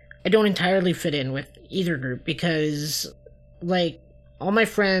 I don't entirely fit in with either group, because, like, all my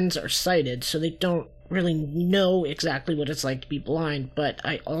friends are sighted, so they don't really know exactly what it's like to be blind, but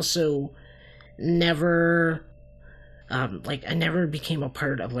I also never... I never became a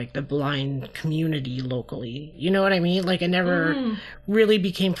part of, like, the blind community locally. You know what I mean? Like, I never really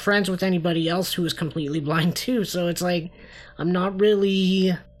became friends with anybody else who was completely blind, too. So it's like, I'm not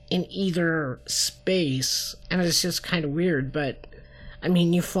really in either space, and it's just kind of weird, but, I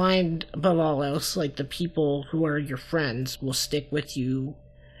mean, you find, above all else, like, the people who are your friends will stick with you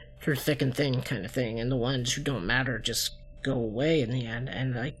through thick and thin kind of thing, and the ones who don't matter just go away in the end.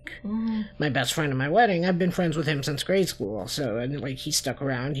 And, like, my best friend at my wedding, I've been friends with him since grade school, so, and, like, he stuck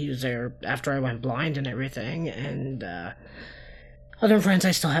around. He was there after I went blind and everything, and other friends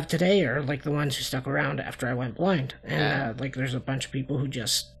I still have today are, like, the ones who stuck around after I went blind. And, like, there's a bunch of people who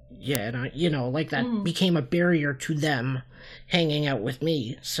just, like, that became a barrier to them hanging out with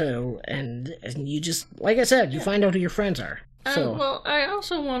me. So, and you just, like I said, you find out who your friends are. So. Well, I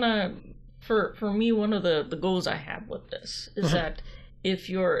also want to, for me, one of the goals I have with this is that if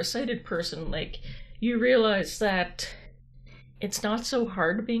you're a sighted person, like, you realize that it's not so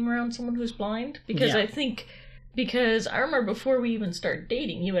hard being around someone who's blind. Because Because I remember before we even started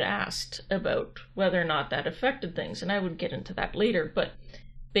dating, you had asked about whether or not that affected things, and I would get into that later, but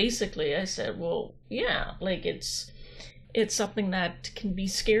basically I said, well, yeah, like, it's something that can be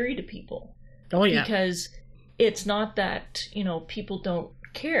scary to people. Oh, yeah. Because it's not that, people don't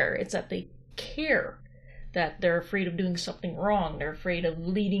care, it's that they care, that they're afraid of doing something wrong, they're afraid of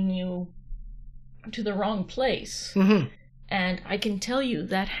leading you to the wrong place. Mm-hmm. And I can tell you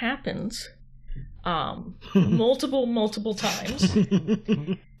that happens multiple times.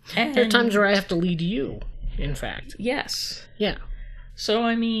 And there are times where I have to lead you, in fact. Yes. Yeah. So,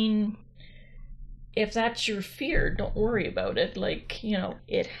 I mean, if that's your fear, don't worry about it. Like,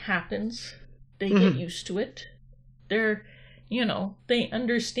 it happens. They get used to it. They're, they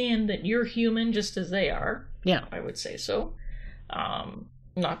understand that you're human just as they are. Yeah. I would say so.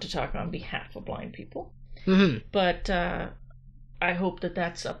 Not to talk on behalf of blind people. Mm-hmm. But, I hope that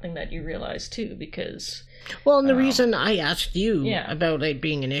that's something that you realize too, because... Well, and the reason I asked you Yeah. about it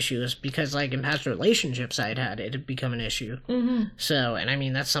being an issue is because, like, in past relationships I'd had, it had become an issue. Mm-hmm. So, and I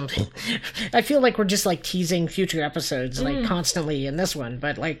mean, that's something... I feel like we're just, like, teasing future episodes, like, constantly in this one,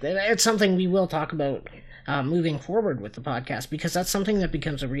 but, like, it's something we will talk about moving forward with the podcast, because that's something that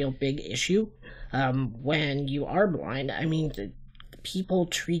becomes a real big issue when you are blind. I mean... people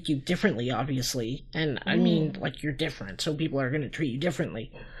treat you differently, obviously, and I mean, like, you're different, so people are going to treat you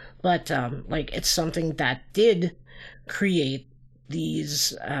differently, but like, it's something that did create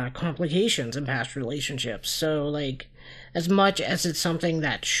these complications in past relationships. So, like, as much as it's something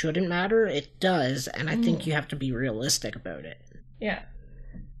that shouldn't matter, it does, and I think you have to be realistic about it. Yeah,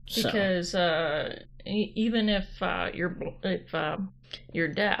 because even if you're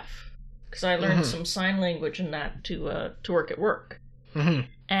deaf, because I learned some sign language in that to work at work. Mm-hmm.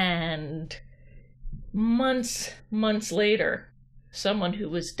 And months later, someone who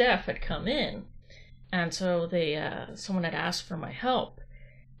was deaf had come in, and so someone had asked for my help,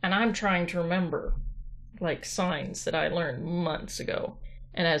 and I'm trying to remember, like, signs that I learned months ago,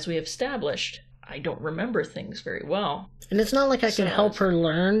 and as we have established, I don't remember things very well. And it's not like I can help her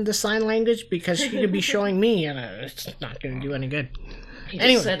learn the sign language, because she could be showing me, and it's not going to do any good. He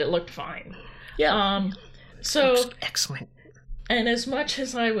just said it looked fine. Yeah. So looks excellent. And as much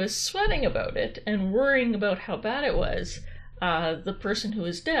as I was sweating about it and worrying about how bad it was, the person who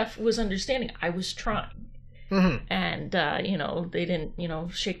was deaf was understanding I was trying. Mm-hmm. And, they didn't,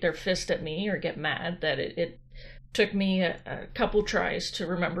 shake their fist at me or get mad that it took me a couple tries to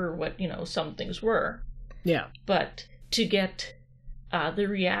remember what, some things were. Yeah. But to get the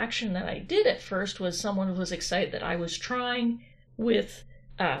reaction that I did at first was someone was excited that I was trying with...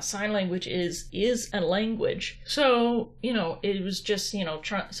 sign language is a language. So, it was just,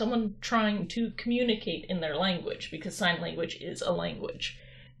 someone trying to communicate in their language, because sign language is a language.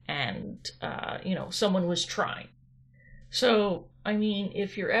 And, someone was trying. So, I mean,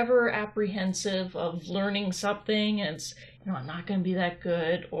 if you're ever apprehensive of learning something and it's, I'm not going to be that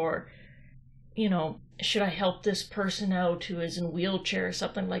good, or, should I help this person out who is in a wheelchair or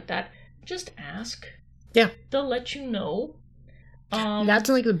something like that, just ask. Yeah. They'll let you know. That's,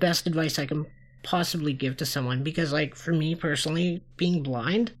 like, the best advice I can possibly give to someone, because, like, for me personally, being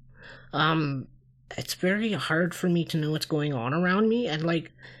blind, it's very hard for me to know what's going on around me, and,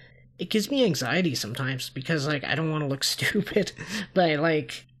 like, it gives me anxiety sometimes, because, like, I don't want to look stupid by,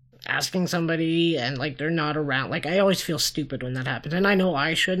 like, asking somebody, and, like, they're not around. Like, I always feel stupid when that happens, and I know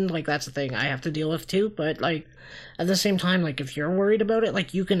I shouldn't, like, that's the thing I have to deal with too, but, like, at the same time, like, if you're worried about it,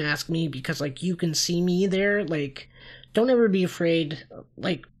 like, you can ask me, because, like, you can see me there, like... Don't ever be afraid,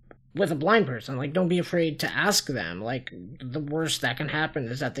 like, with a blind person, like, don't be afraid to ask them. Like, the worst that can happen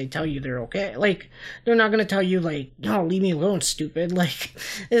is that they tell you they're okay. Like, they're not going to tell you, like, no, leave me alone, stupid. Like,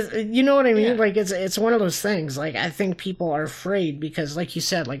 you know what I mean? Yeah. Like, it's one of those things. Like, I think people are afraid because, like you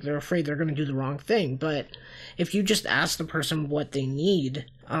said, like, they're afraid they're going to do the wrong thing. But if you just ask the person what they need,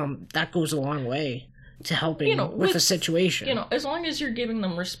 that goes a long way to helping with the situation. As long as you're giving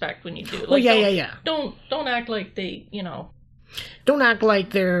them respect when you do. Like, well, yeah. Don't act like they, Don't act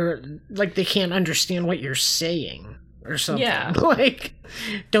like they can't understand what you're saying or something. Yeah. Like,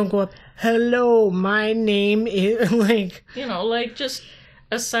 don't go up, hello, my name is, like... just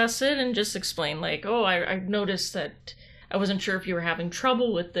assess it and just explain, like, oh, I've noticed that I wasn't sure if you were having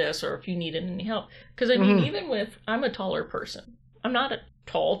trouble with this or if you needed any help. Because, I mean, even with, I'm a taller person. I'm not a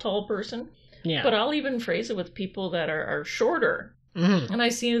tall person. Yeah. But I'll even phrase it with people that are shorter. Mm-hmm. And I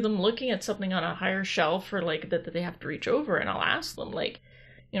see them looking at something on a higher shelf or, like, that they have to reach over. And I'll ask them, like,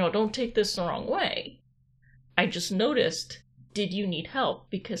 you know, don't take this the wrong way. I just noticed, did you need help?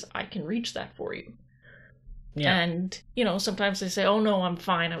 Because I can reach that for you. Yeah. And, you know, sometimes they say, oh, no, I'm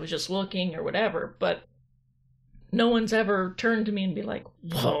fine. I was just looking or whatever. But no one's ever turned to me and be like,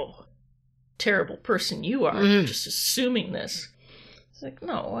 whoa, terrible person you are. Just assuming this. It's like,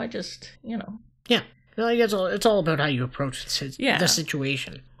 no, I just, you know. Yeah. Like it's all about how you approach the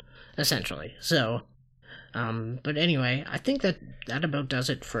situation, essentially. So, but anyway, I think that about does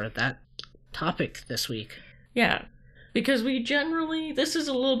it for that topic this week. Yeah. Because we generally, this is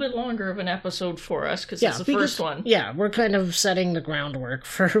a little bit longer of an episode for us, because it's the first one. Yeah, we're kind of setting the groundwork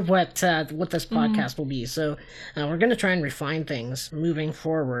for what this podcast will be. So we're going to try and refine things moving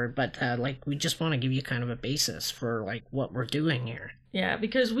forward, but like we just want to give you kind of a basis for like what we're doing here. Yeah,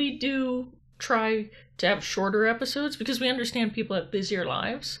 because we do try to have shorter episodes, because we understand people have busier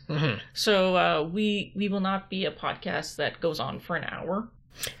lives. Mm-hmm. So we will not be a podcast that goes on for an hour.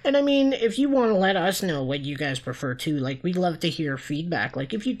 And I mean, if you want to let us know what you guys prefer too, like, we'd love to hear feedback.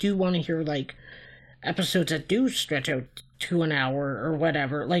 Like, if you do want to hear, like, episodes that do stretch out to an hour or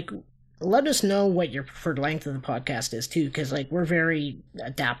whatever, like, let us know what your preferred length of the podcast is too, because, like, we're very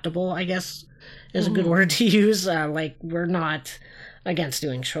adaptable, I guess, is a good word to use. Like, we're not against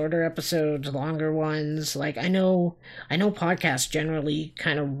doing shorter episodes, longer ones. Like, I know podcasts generally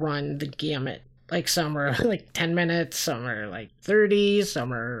kind of run the gamut. Like, some are, like, 10 minutes, some are, like, 30,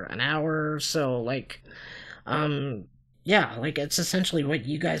 some are an hour, so, like, yeah, like, it's essentially what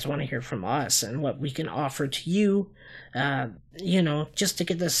you guys want to hear from us and what we can offer to you, you know, just to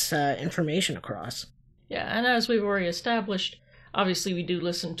get this information across. Yeah, and as we've already established, obviously we do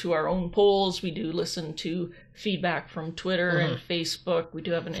listen to our own polls, we do listen to feedback from Twitter and Facebook, we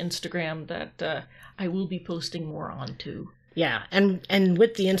do have an Instagram that I will be posting more on too. Yeah, and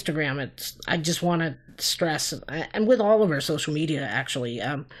with the Instagram, I just want to stress, and with all of our social media, actually,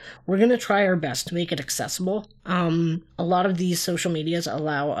 we're going to try our best to make it accessible. A lot of these social medias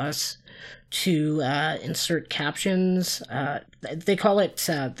allow us to insert captions. They call it,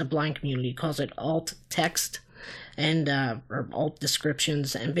 the blind community calls it alt text, and or alt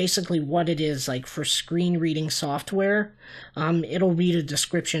descriptions, and basically what it is, like, for screen reading software, it'll read a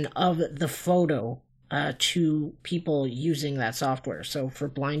description of the photo to people using that software. So for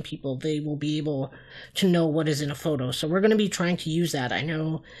blind people, they will be able to know what is in a photo. So we're going to be trying to use that. I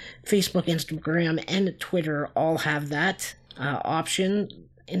know Facebook, Instagram, and Twitter all have that option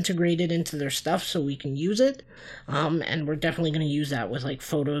integrated into their stuff, so we can use it. And we're definitely going to use that with, like,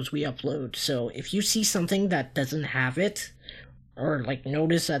 photos we upload. So if you see something that doesn't have it, or, like,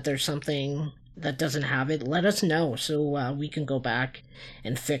 notice that there's something that doesn't have it, let us know so we can go back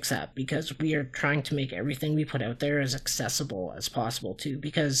and fix that, because we are trying to make everything we put out there as accessible as possible too,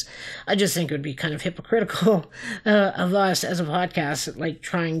 because I just think it would be kind of hypocritical of us as a podcast, like,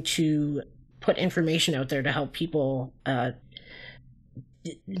 trying to put information out there to help people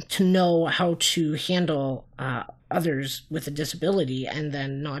to know how to handle others with a disability and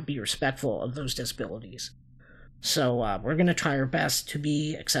then not be respectful of those disabilities. So we're going to try our best to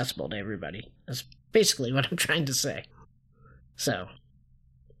be accessible to everybody. That's basically what I'm trying to say. So,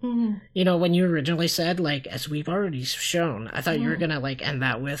 you know, when you originally said, like, as we've already shown, I thought you were going to, like, end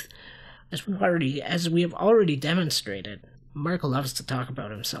that with, as we have already demonstrated, Mark loves to talk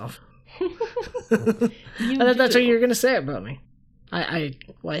about himself. I thought that's what you were going to say about me.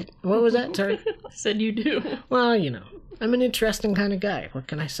 What was that? Sorry? I said you do. Well, you know. I'm an interesting kind of guy. What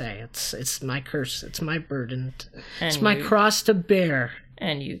can I say? It's my curse. It's my burden. It's my cross to bear.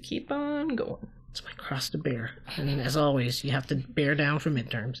 And you keep on going. It's my cross to bear. And as always, you have to bear down for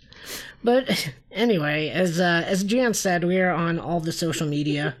midterms. But anyway, as Jan said, we are on all the social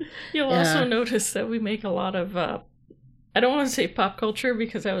media. You'll also notice that we make a lot of I don't want to say pop culture,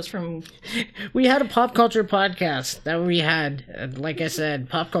 because that was from... We had a pop culture podcast that we had, like I said,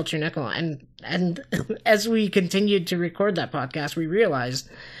 Pop Culture Nickel. And as we continued to record that podcast, we realized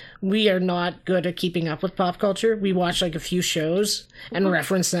we are not good at keeping up with pop culture. We watch, like, a few shows and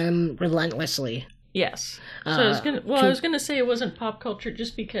reference them relentlessly. Yes. So I was gonna say it wasn't pop culture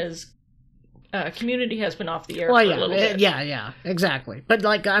just because Community has been off the air for a little bit. Yeah, exactly. But,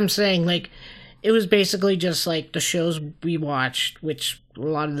 like, I'm saying, like, It was basically just like the shows we watched, which a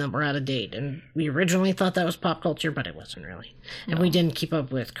lot of them were out of date. And we originally thought that was pop culture, but it wasn't really. And we didn't keep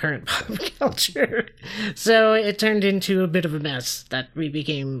up with current pop culture. So it turned into a bit of a mess that we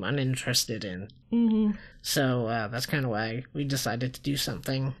became uninterested in. Mm-hmm. So that's kind of why we decided to do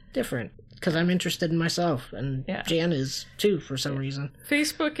something different. Because I'm interested in myself, and Jan is too, for some reason.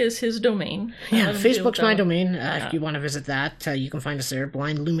 Facebook is his domain. Yeah, Facebook's my domain. If you want to visit that, you can find us there,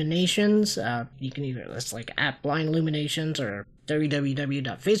 Blind Luminations. You can either, that's like at Blind Luminations or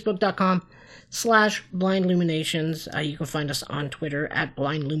www.facebook.com/Blind Luminations. You can find us on Twitter at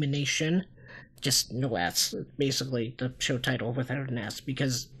Blind Lumination. Just no S, basically the show title without an S,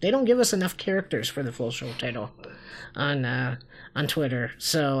 because they don't give us enough characters for the full show title on Twitter.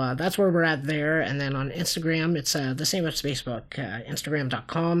 So that's where we're at there. And then on Instagram, it's the same as Facebook,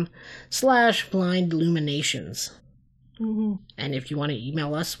 Instagram.com/Blind Luminations. Mm-hmm. And if you want to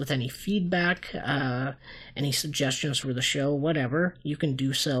email us with any feedback, any suggestions for the show, whatever, you can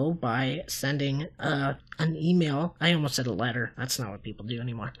do so by sending an email. I almost said a letter. That's not what people do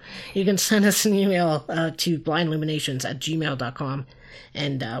anymore. You can send us an email to blindluminations@gmail.com,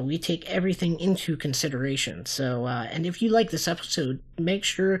 and we take everything into consideration. So, and if you like this episode, make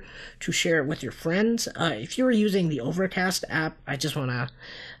sure to share it with your friends. If you're using the Overcast app, I just want to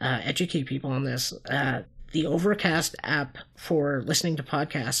educate people on this. The Overcast app for listening to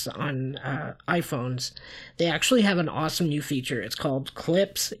podcasts on iPhones, they actually have an awesome new feature. It's called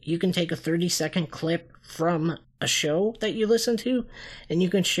Clips. You can take a 30-second clip from a show that you listen to, and you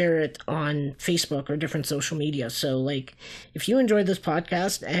can share it on Facebook or different social media. So, like, if you enjoyed this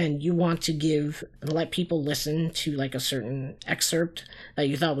podcast and you want to let people listen to, like, a certain excerpt that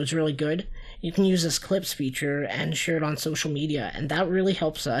you thought was really good, you can use this Clips feature and share it on social media, and that really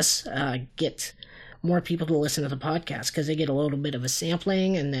helps us get more people to listen to the podcast, because they get a little bit of a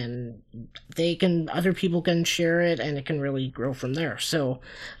sampling, and then other people can share it, and it can really grow from there. So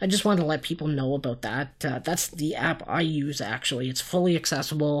I just want to let people know about that. That's the app I use, actually. It's fully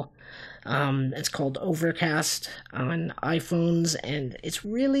accessible. It's called Overcast on iPhones, and it's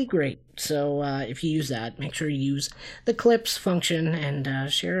really great. So if you use that, make sure you use the Clips function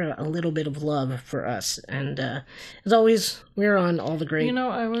and share a little bit of love for us. And as always, we're on all the great...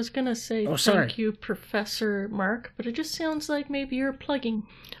 I was going to say thank you, Professor Mark, but it just sounds like maybe you're plugging.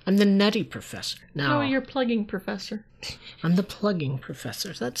 I'm the nutty professor. No, you're plugging Professor. I'm the plugging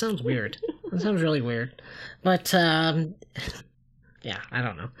professor. That sounds weird. That sounds really weird. But... yeah, I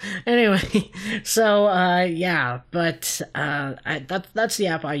don't know. Anyway, so, that's the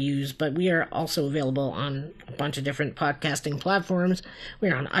app I use, but we are also available on a bunch of different podcasting platforms.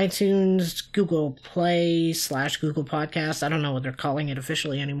 We're on iTunes, Google Play / Google Podcasts. I don't know what they're calling it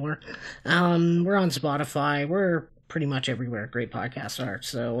officially anymore. We're on Spotify. We're pretty much everywhere great podcasts are.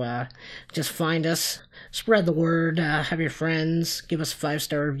 So, just find us, spread the word, have your friends, give us a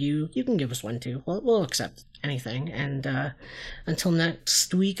 5-star review. You can give us one too. We'll accept anything. And until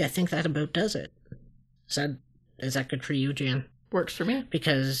next week, I think that about does it. Is that good for you, Jan? Works for me.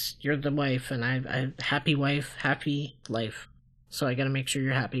 Because you're the wife, and I happy wife, happy life. So I gotta make sure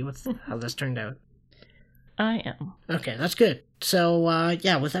you're happy with how this turned out. I am. Okay, that's good. So,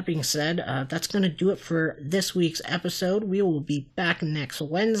 with that being said, that's going to do it for this week's episode. We will be back next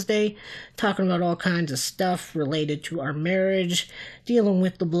Wednesday, talking about all kinds of stuff related to our marriage, dealing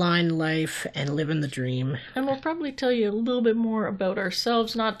with the blind life, and living the dream. And we'll probably tell you a little bit more about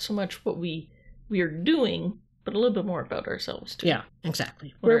ourselves, not so much what we are doing, but a little bit more about ourselves, too. Yeah,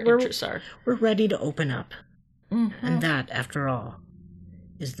 exactly. What our interests are. We're ready to open up. Mm-hmm. And that, after all,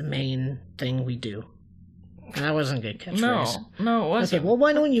 is the main thing we do. That wasn't a good catchphrase. No, it wasn't. Okay, well,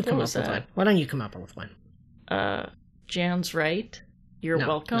 why don't you come up with one? Why don't you come up with one? Jan's right. You're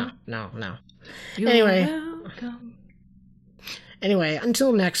welcome. No. You're welcome. Anyway,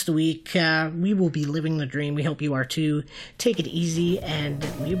 until next week, we will be living the dream. We hope you are too. Take it easy, and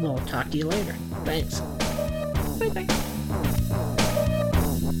we will talk to you later. Thanks. Bye-bye.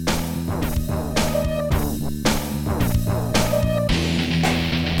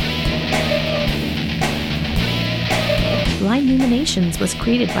 Blind Luminations was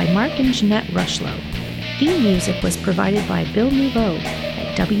created by Mark and Jeanette Rushlow. Theme music was provided by Bill Nouveau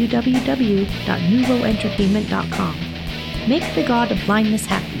at www.nouveauentertainment.com. Make the god of blindness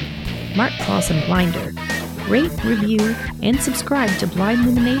happy. Mark calls him Blinder. Rate, review, and subscribe to Blind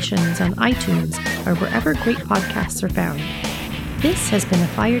Luminations on iTunes or wherever great podcasts are found. This has been a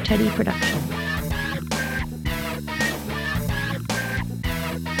Fire Teddy production.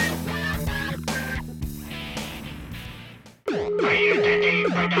 Fire Teddy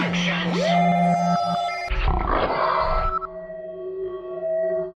Productions.